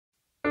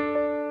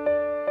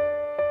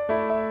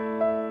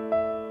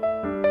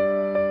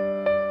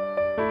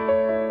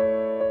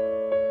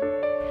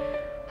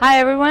Hi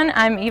everyone,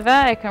 I'm Eva.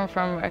 I come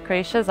from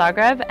Croatia,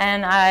 Zagreb,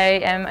 and I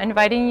am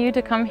inviting you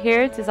to come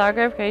here to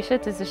Zagreb, Croatia,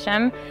 to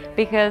UCM,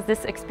 because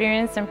this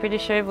experience, I'm pretty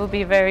sure, will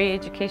be very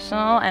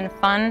educational and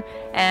fun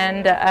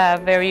and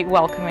very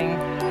welcoming.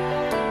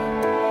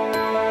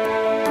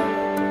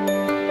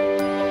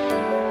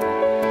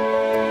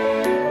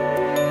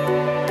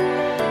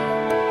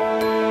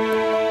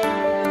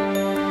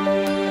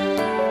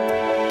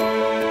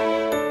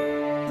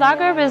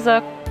 Zagreb is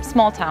a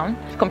small town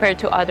compared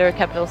to other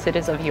capital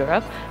cities of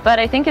Europe, but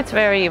I think it's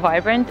very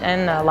vibrant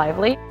and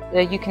lively.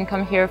 You can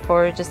come here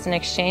for just an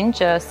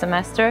exchange, a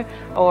semester,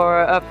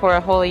 or for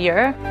a whole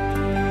year.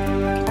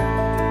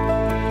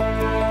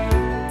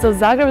 So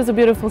Zagreb is a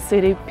beautiful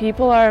city.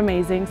 People are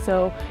amazing,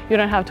 so you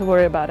don't have to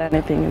worry about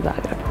anything in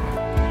Zagreb.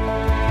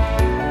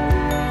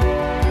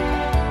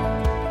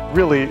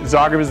 Really,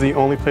 Zagreb is the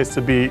only place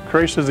to be.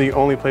 Croatia is the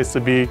only place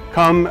to be.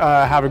 Come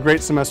have a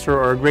great semester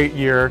or a great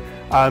year,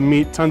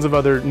 meet tons of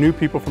other new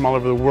people from all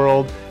over the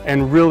world,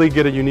 and really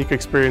get a unique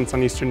experience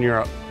on Eastern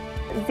Europe.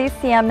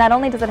 UCM, not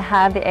only does it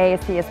have the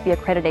AACSB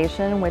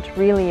accreditation, which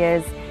really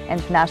is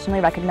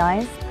internationally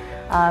recognized,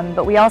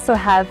 but we also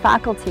have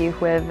faculty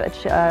who have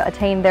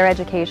attained their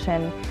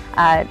education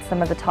at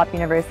some of the top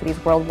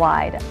universities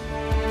worldwide.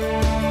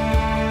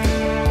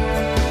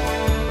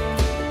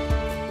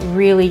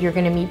 Really, you're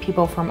going to meet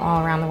people from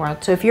all around the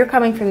world. So if you're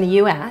coming from the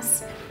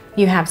US,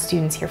 you have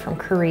students here from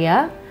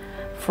Korea,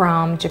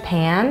 from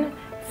Japan,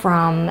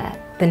 from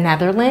the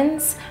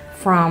Netherlands,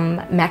 from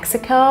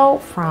Mexico,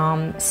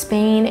 from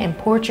Spain and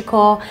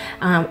Portugal.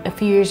 A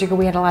few years ago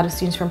we had a lot of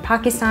students from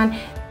Pakistan.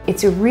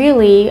 It's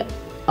really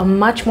a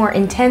much more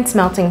intense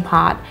melting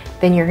pot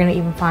than you're going to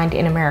even find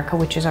in America,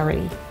 which is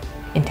already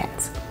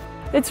intense.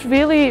 It's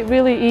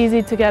really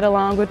easy to get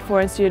along with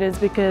foreign students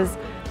because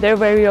they're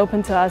very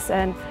open to us,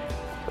 and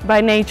by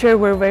nature,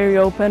 we're very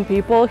open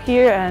people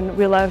here and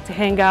we love to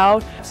hang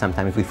out.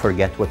 Sometimes we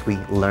forget what we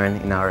learn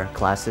in our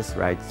classes,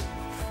 right,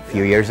 a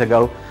few years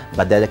ago,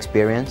 but that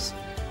experience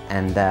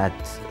and that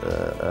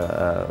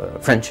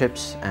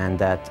friendships and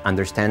that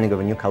understanding of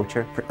a new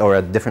culture or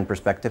a different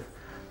perspective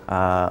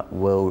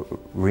will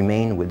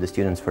remain with the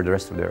students for the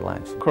rest of their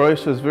lives.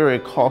 Croatia is very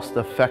cost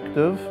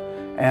effective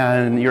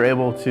and you're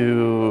able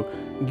to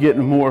get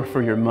more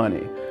for your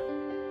money.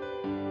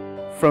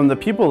 From the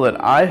people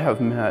that I have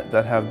met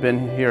that have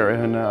been here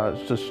in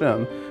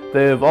UCM,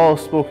 they have all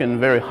spoken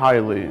very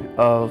highly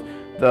of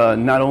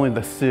not only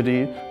the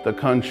city, the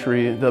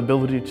country, the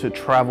ability to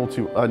travel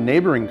to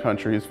neighboring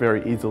countries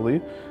very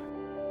easily.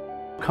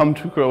 Come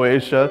to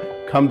Croatia,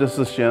 come to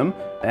UCM,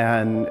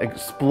 and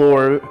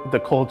explore the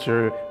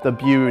culture, the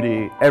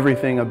beauty,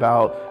 everything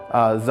about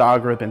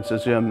Zagreb and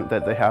UCM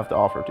that they have to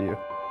offer to you.